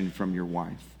submission from your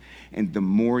wife. And the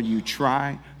more you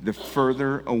try, the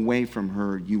further away from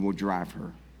her you will drive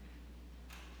her.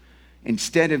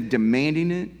 Instead of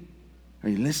demanding it, are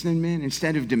you listening, men?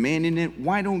 Instead of demanding it,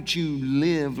 why don't you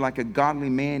live like a godly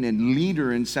man and lead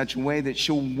her in such a way that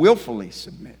she'll willfully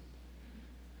submit?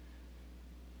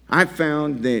 I've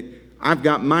found that I've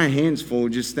got my hands full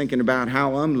just thinking about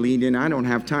how I'm leading. I don't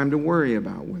have time to worry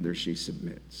about whether she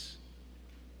submits.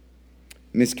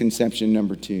 Misconception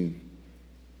number two.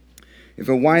 If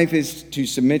a wife is to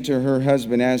submit to her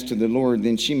husband as to the Lord,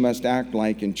 then she must act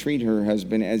like and treat her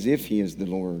husband as if he is the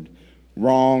Lord.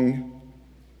 Wrong.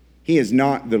 He is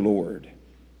not the Lord.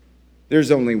 There's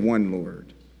only one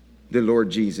Lord, the Lord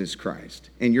Jesus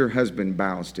Christ, and your husband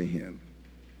bows to him.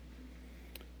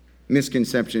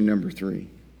 Misconception number three.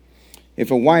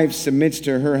 If a wife submits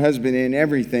to her husband in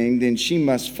everything, then she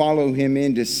must follow him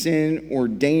into sin or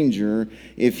danger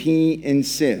if he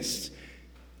insists.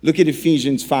 Look at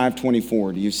Ephesians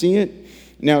 5:24. Do you see it?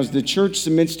 Now, as the church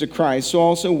submits to Christ, so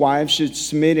also wives should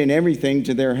submit in everything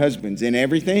to their husbands. In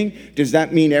everything? Does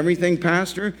that mean everything,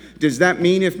 Pastor? Does that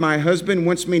mean if my husband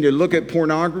wants me to look at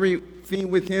pornography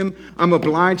with him, I'm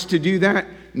obliged to do that?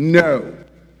 No.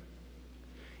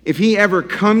 If he ever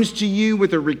comes to you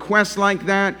with a request like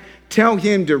that, tell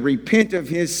him to repent of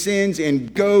his sins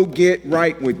and go get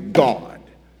right with God.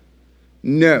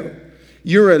 No.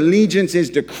 Your allegiance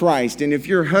is to Christ, and if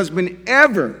your husband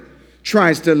ever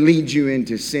tries to lead you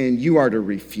into sin, you are to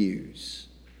refuse.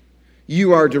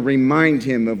 You are to remind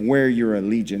him of where your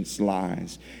allegiance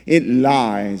lies. It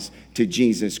lies to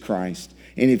Jesus Christ.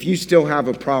 And if you still have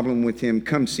a problem with him,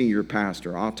 come see your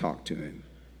pastor. I'll talk to him.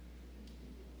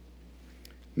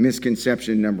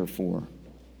 Misconception number 4.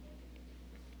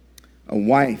 A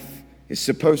wife is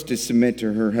supposed to submit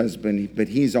to her husband, but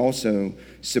he's also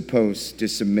supposed to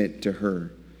submit to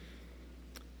her.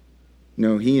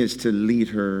 No, he is to lead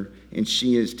her and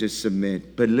she is to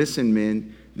submit. But listen,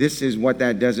 men, this is what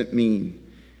that doesn't mean.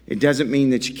 It doesn't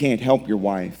mean that you can't help your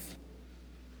wife.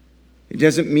 It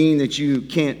doesn't mean that you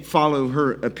can't follow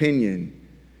her opinion.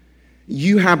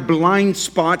 You have blind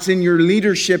spots in your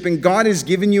leadership, and God has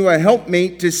given you a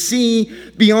helpmate to see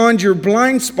beyond your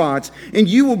blind spots. And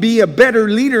you will be a better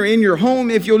leader in your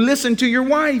home if you'll listen to your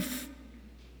wife.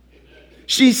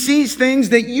 She sees things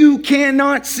that you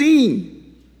cannot see.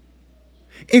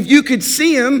 If you could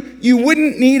see them, you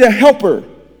wouldn't need a helper.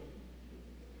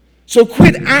 So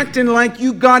quit acting like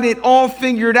you got it all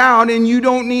figured out and you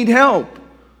don't need help.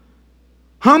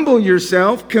 Humble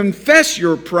yourself, confess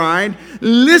your pride,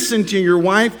 listen to your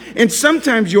wife, and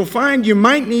sometimes you'll find you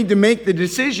might need to make the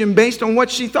decision based on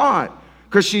what she thought,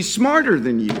 because she's smarter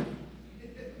than you.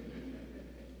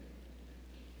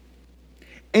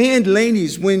 And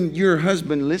ladies, when your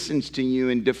husband listens to you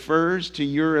and defers to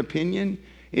your opinion,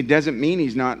 it doesn't mean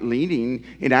he's not leading.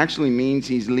 It actually means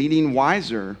he's leading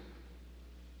wiser,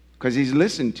 because he's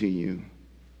listened to you.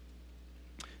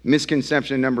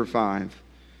 Misconception number 5.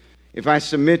 If I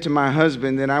submit to my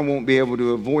husband, then I won't be able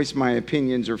to voice my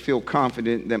opinions or feel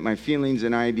confident that my feelings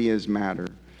and ideas matter.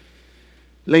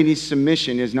 Ladies,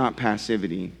 submission is not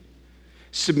passivity.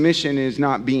 Submission is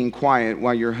not being quiet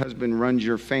while your husband runs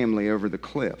your family over the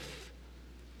cliff.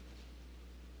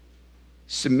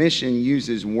 Submission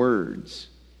uses words.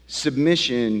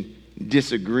 Submission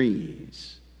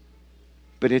disagrees.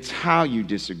 But it's how you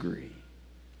disagree.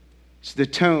 It's the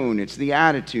tone, it's the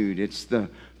attitude, it's the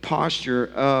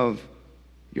posture of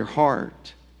your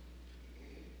heart.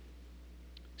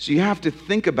 So you have to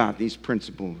think about these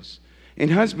principles. And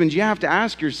husbands, you have to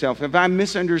ask yourself, have I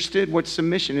misunderstood what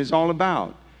submission is all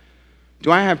about?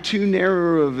 Do I have too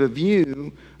narrow of a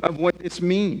view of what this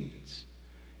means?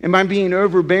 Am I being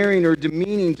overbearing or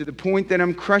demeaning to the point that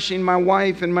I'm crushing my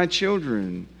wife and my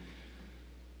children?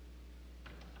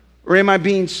 Or am I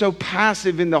being so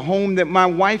passive in the home that my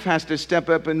wife has to step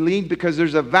up and lead because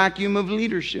there's a vacuum of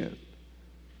leadership?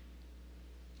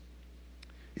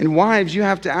 And wives, you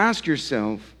have to ask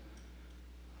yourself,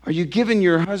 are you giving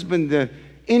your husband the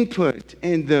input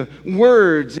and the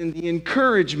words and the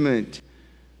encouragement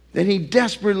that he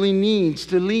desperately needs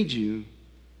to lead you?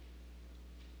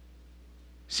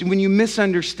 See, when you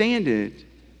misunderstand it,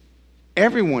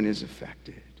 everyone is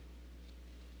affected.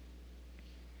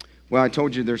 Well, I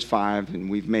told you there's 5, and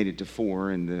we've made it to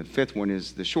 4, and the 5th one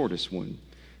is the shortest one.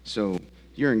 So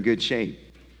you're in good shape.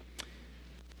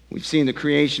 We've seen the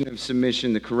creation of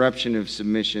submission, the corruption of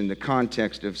submission, the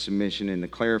context of submission, and the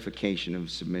clarification of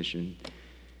submission.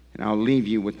 And I'll leave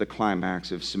you with the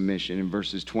climax of submission in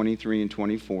verses 23 and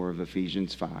 24 of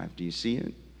Ephesians 5. Do you see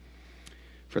it?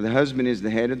 For the husband is the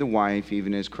head of the wife,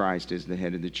 even as Christ is the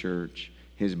head of the church,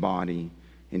 his body,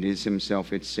 and is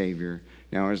himself its Savior.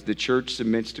 Now, as the church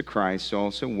submits to Christ, so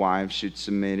also wives should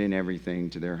submit in everything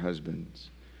to their husbands.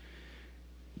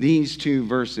 These 2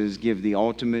 verses give the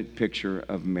ultimate picture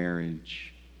of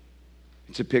marriage.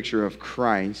 It's a picture of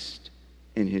Christ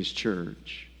and his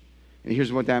church. And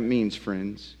here's what that means,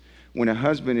 friends. When a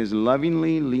husband is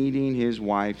lovingly leading his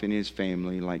wife and his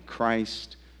family like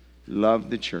Christ loved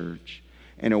the church,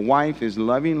 and a wife is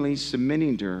lovingly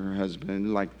submitting to her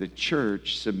husband like the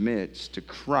church submits to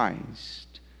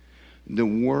Christ, the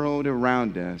world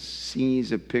around us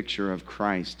sees a picture of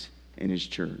Christ and his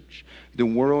church. The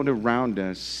world around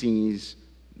us sees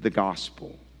the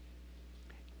gospel.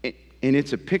 And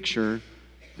it's a picture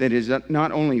that is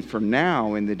not only for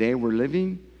now in the day we're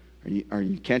living. Are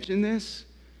you catching this?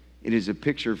 It is a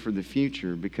picture for the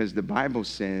future, because the Bible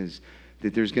says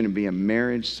that there's going to be a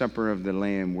marriage supper of the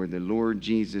Lamb where the Lord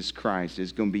Jesus Christ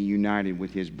is going to be united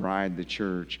with his bride, the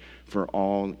church, for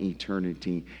all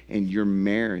eternity. And your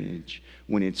marriage,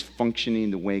 when it's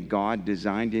functioning the way God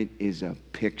designed it, is a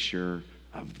picture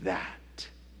of that.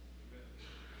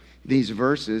 These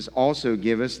verses also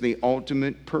give us the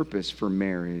ultimate purpose for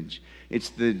marriage. It's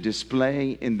the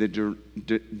display and the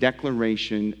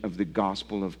declaration of the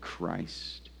gospel of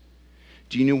Christ.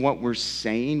 Do you know what we're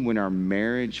saying when our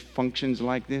marriage functions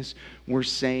like this? We're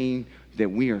saying that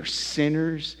we are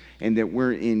sinners and that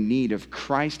we're in need of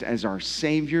Christ as our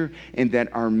Savior, and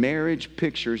that our marriage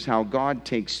pictures how God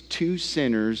takes 2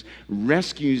 sinners,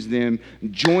 rescues them,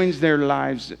 joins their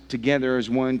lives together as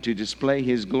one to display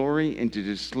his glory and to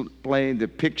display the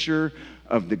picture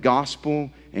of the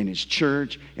gospel and his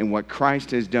church and what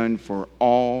Christ has done for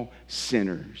all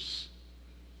sinners.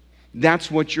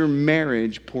 That's what your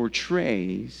marriage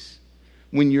portrays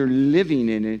when you're living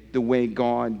in it the way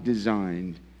God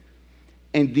designed.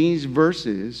 And these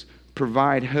verses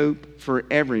provide hope for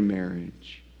every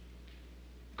marriage.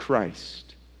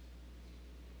 Christ.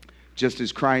 Just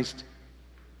as Christ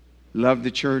loved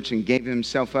the church and gave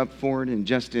himself up for it. And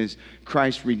just as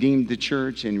Christ redeemed the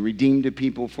church and redeemed the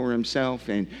people for himself,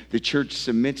 and the church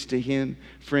submits to him,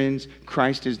 friends,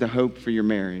 Christ is the hope for your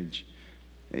marriage.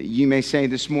 You may say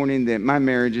this morning that my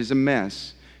marriage is a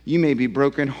mess. You may be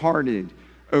brokenhearted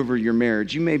over your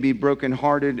marriage. You may be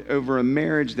brokenhearted over a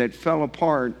marriage that fell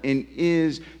apart and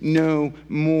is no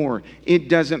more. It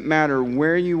doesn't matter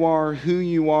where you are, who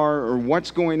you are, or what's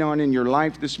going on in your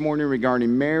life this morning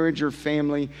regarding marriage or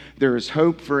family. There is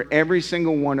hope for every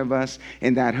single one of us,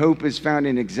 and that hope is found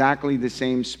in exactly the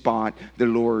same spot, the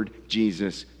Lord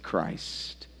Jesus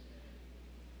Christ.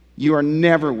 You are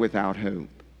never without hope.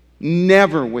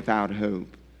 Never without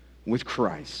hope with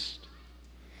Christ.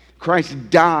 Christ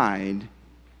died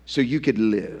so you could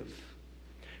live.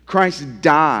 Christ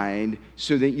died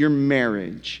so that your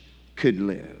marriage could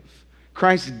live.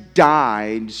 Christ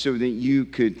died so that you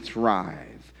could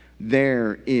thrive.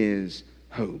 There is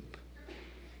hope.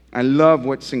 I love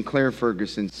what Sinclair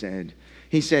Ferguson said.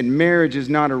 He said, marriage is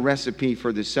not a recipe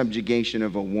for the subjugation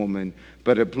of a woman,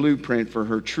 but a blueprint for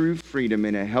her true freedom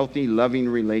in a healthy, loving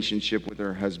relationship with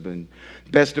her husband.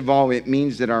 Best of all, it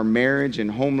means that our marriage and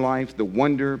home life, the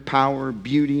wonder, power,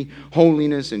 beauty,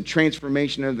 holiness, and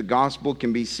transformation of the gospel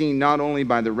can be seen not only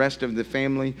by the rest of the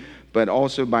family, but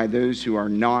also by those who are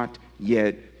not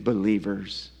yet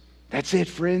believers. That's it,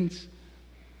 friends.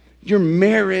 Your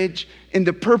marriage and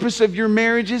the purpose of your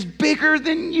marriage is bigger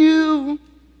than you.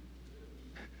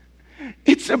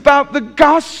 It's about the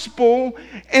gospel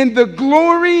and the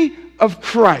glory of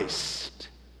Christ.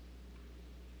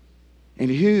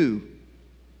 And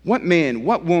what man,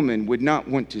 what woman would not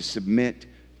want to submit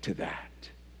to that?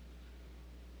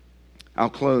 I'll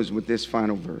close with this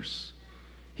final verse.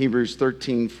 Hebrews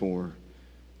 13:4.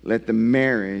 Let the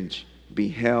marriage be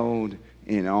held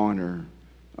in honor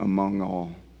among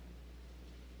all.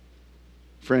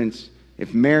 Friends,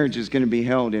 if marriage is going to be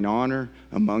held in honor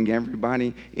among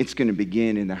everybody, it's going to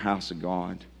begin in the house of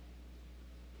God.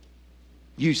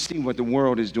 You see what the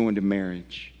world is doing to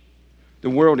marriage. The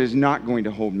world is not going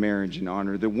to hold marriage in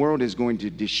honor. The world is going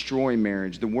to destroy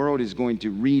marriage. The world is going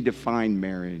to redefine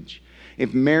marriage.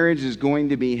 If marriage is going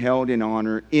to be held in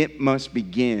honor, it must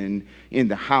begin in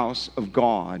the house of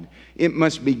God. It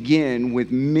must begin with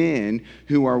men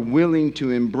who are willing to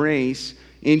embrace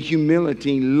in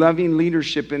humility, loving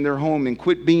leadership in their home, and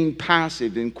quit being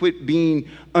passive and quit being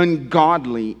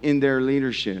ungodly in their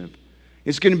leadership.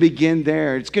 It's going to begin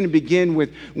there. It's going to begin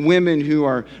with women who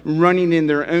are running in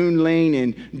their own lane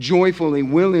and joyfully,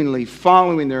 willingly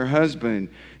following their husband.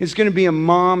 It's going to be a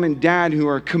mom and dad who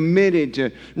are committed to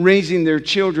raising their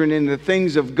children in the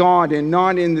things of God and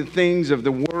not in the things of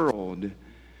the world.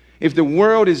 If the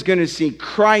world is going to see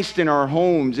Christ in our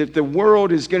homes, if the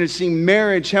world is going to see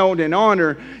marriage held in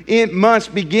honor, it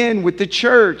must begin with the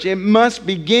church. It must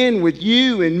begin with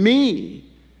you and me.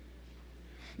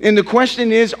 And the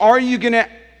question is, are you going to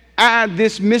add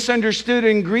this misunderstood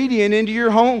ingredient into your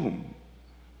home?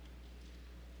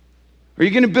 Are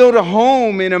you going to build a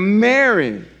home in a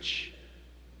marriage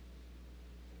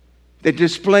that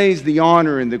displays the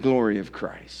honor and the glory of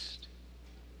Christ?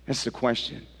 That's the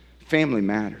question. Family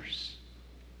matters.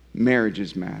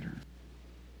 Marriages matter.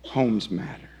 Homes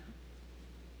matter.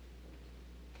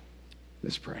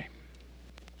 Let's pray.